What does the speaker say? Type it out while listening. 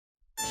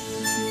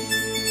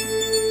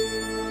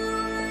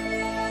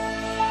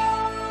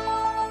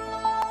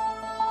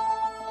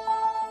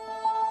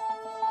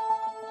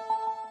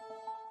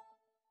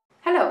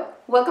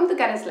Welcome to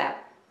Karen's Lab.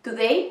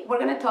 Today we're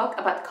going to talk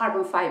about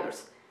carbon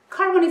fibers.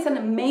 Carbon is an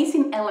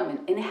amazing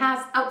element and it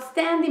has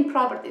outstanding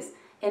properties.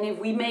 And if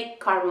we make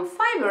carbon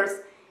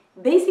fibers,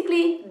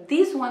 basically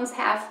these ones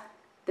have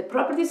the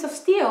properties of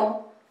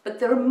steel,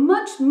 but they're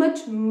much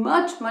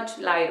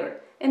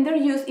lighter. And they're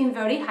used in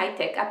very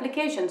high-tech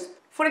applications.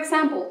 For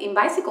example, in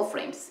bicycle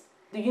frames.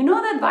 Do you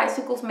know that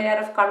bicycles made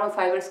out of carbon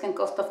fibers can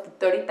cost up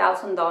to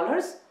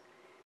 $30,000?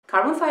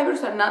 Carbon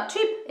fibers are not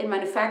cheap and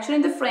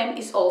manufacturing the frame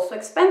is also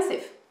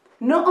expensive.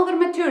 No other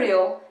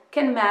material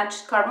can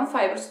match carbon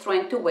fiber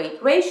strength to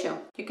weight ratio.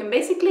 You can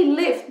basically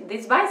lift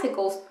these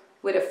bicycles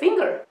with a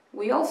finger.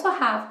 We also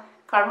have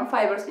carbon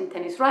fibers in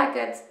tennis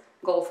rackets,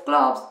 golf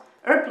clubs,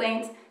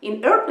 airplanes.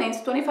 In airplanes,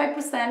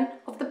 25%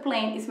 of the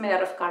plane is made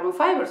out of carbon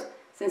fibers.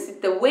 Since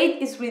the weight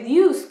is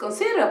reduced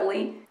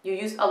considerably, you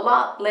use a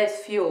lot less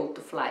fuel to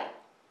fly.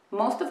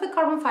 Most of the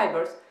carbon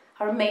fibers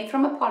are made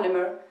from a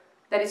polymer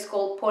that is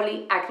called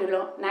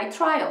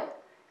polyacrylonitrile.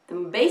 The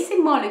basic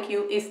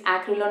molecule is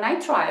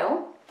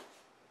acrylonitrile,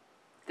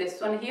 this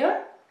one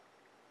here.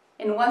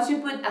 And once you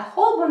put a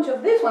whole bunch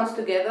of these ones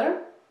together,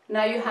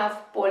 now you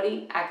have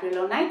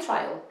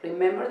polyacrylonitrile.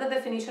 Remember the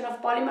definition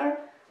of polymer?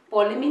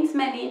 Poly means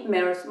many,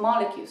 mers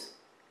molecules.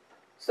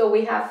 So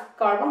we have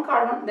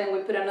carbon, then we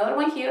put another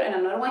one here and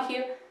another one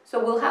here.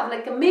 So we'll have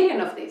like 1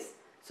 million of these.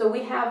 So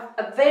we have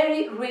a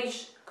very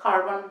rich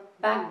carbon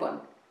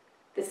backbone.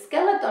 The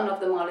skeleton of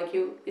the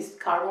molecule is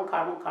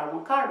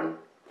carbon.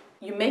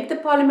 You make the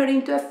polymer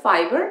into a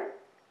fiber,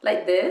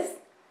 like this,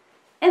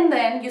 and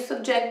then you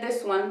subject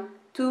this one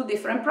to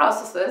different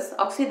processes: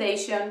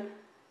 oxidation,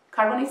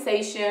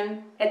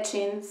 carbonization,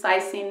 etching,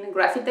 sizing,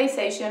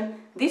 graphitization.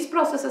 These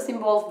processes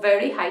involve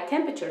very high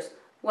temperatures.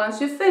 Once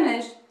you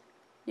finish,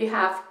 you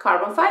have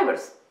carbon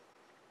fibers.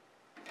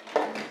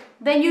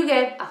 Then you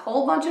get a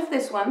whole bunch of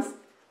these ones,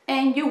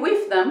 and you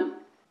whiff them,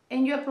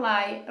 and you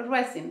apply a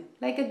resin,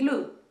 like a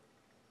glue.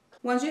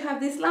 Once you have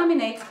these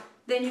laminates,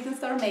 then you can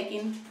start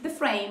making the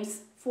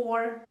frames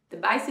for the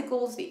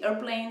bicycles, the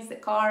airplanes, the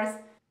cars.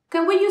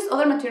 Can we use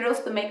other materials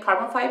to make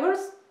carbon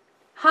fibers?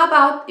 How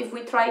about if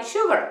we try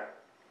sugar?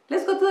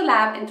 Let's go to the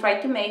lab and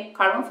try to make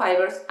carbon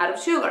fibers out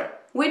of sugar.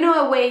 We know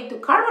a way to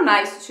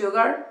carbonize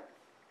sugar.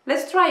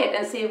 Let's try it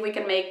and see if we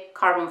can make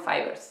carbon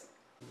fibers.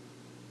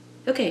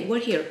 Okay, we're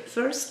here.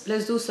 First,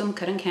 let's do some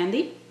cotton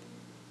candy.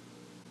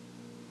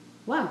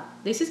 Wow,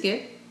 this is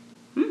good.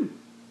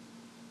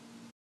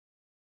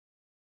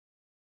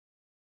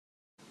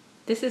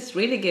 This is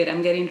really good.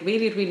 I'm getting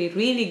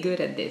really good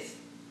at this.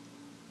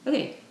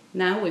 Okay,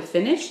 now we've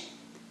finished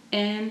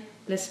and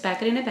let's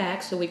pack it in a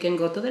bag so we can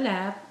go to the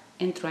lab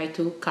and try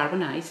to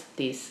carbonize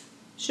these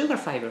sugar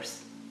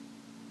fibers.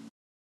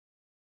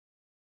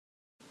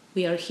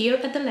 We are here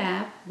at the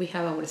lab. We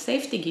have our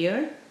safety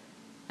gear,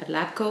 a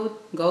lab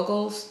coat,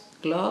 goggles,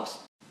 gloves.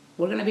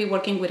 We're going to be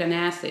working with an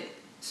acid,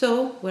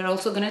 so we're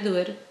also going to do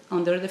it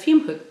under the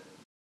fume hood.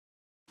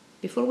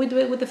 Before we do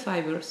it with the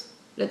fibers,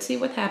 let's see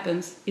what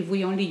happens if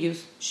we only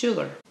use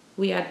sugar.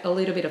 We add a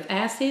little bit of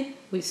acid,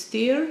 we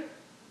stir,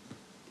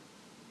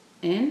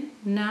 and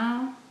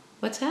now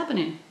what's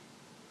happening?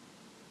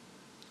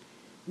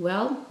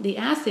 Well, the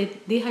acid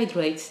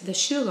dehydrates the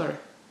sugar.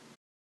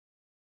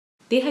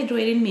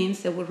 Dehydrating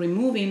means that we're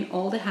removing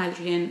all the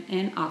hydrogen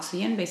and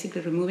oxygen,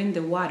 basically removing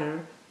the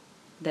water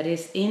that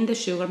is in the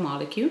sugar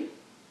molecule,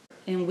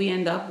 and we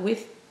end up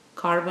with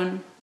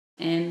carbon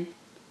and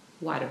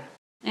water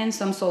and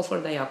some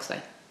sulfur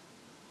dioxide.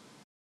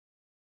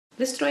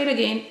 Let's try it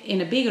again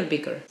in a bigger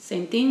beaker.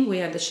 Same thing, we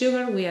add the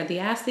sugar, we add the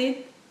acid,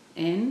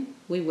 and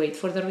we wait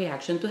for the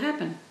reaction to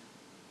happen.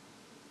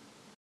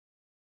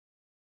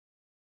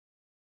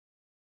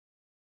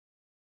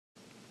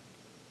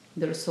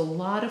 There's a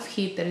lot of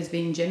heat that is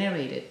being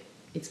generated.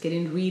 It's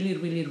getting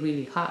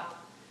really hot.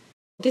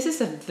 This is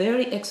a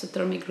very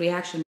exothermic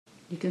reaction.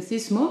 You can see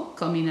smoke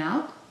coming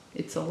out.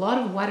 It's a lot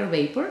of water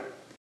vapor.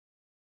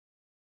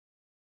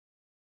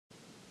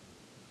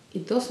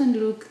 It doesn't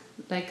look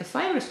like a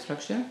fiber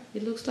structure.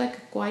 It looks like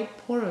a quite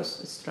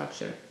porous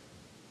structure.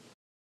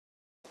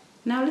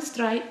 Now let's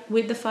try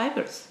with the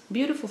fibers.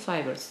 Beautiful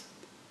fibers.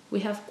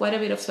 We have quite a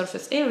bit of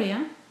surface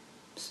area,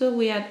 so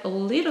we add a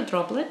little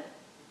droplet,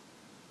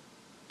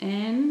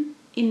 and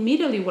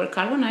immediately we're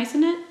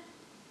carbonizing it,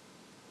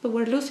 but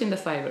we're losing the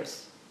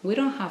fibers. We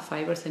don't have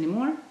fibers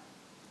anymore.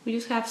 We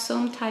just have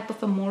some type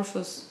of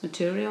amorphous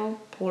material,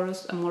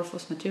 porous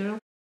amorphous material.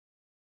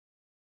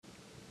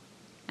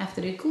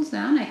 After it cools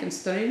down, I can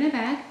store it in a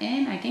bag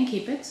and I can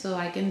keep it so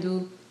I can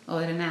do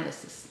other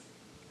analysis.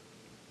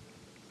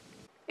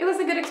 It was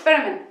a good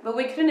experiment, but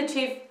we couldn't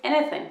achieve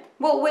anything.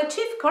 Well, we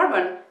achieved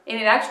carbon,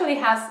 and it actually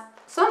has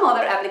some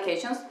other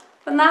applications,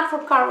 but not for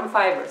carbon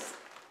fibers.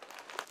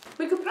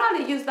 We could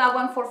probably use that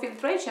one for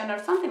filtration or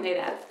something like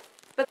that,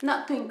 but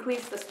not to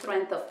increase the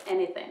strength of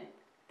anything.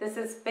 This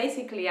is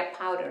basically a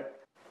powder.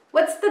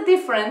 What's the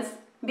difference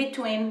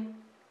between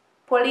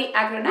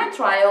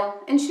polyacrylonitrile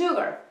and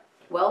sugar?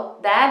 Well,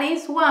 that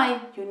is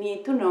why you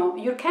need to know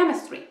your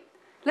chemistry.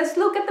 Let's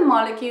look at the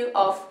molecule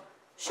of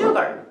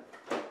sugar.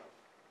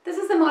 This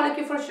is the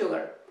molecule for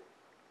sugar.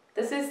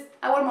 This is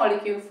our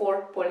molecule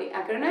for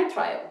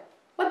polyacrylonitrile.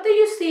 What do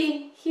you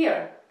see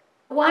here?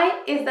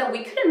 Why is that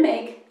we couldn't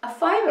make a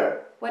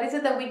fiber? What is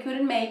it that we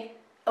couldn't make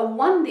a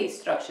 1D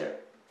structure?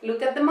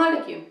 Look at the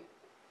molecule.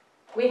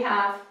 We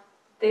have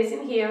this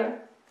in here,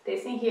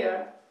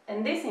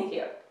 and this in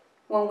here.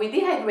 When we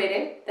dehydrate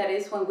it, that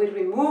is when we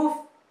remove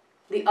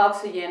the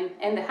oxygen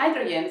and the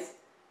hydrogens,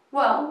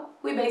 well,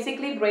 we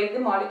basically break the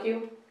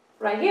molecule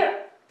right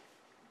here.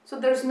 So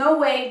there's no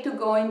way to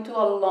go into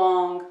a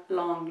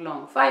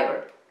long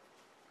fiber.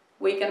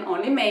 We can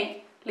only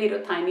make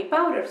little tiny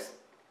powders.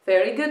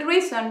 Very good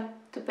reason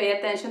to pay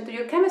attention to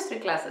your chemistry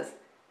classes.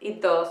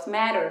 It does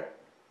matter.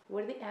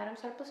 Where the atoms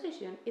are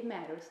positioned, it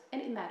matters,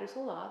 and it matters a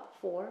lot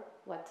for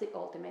what's the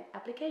ultimate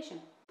application.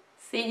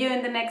 See you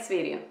in the next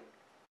video.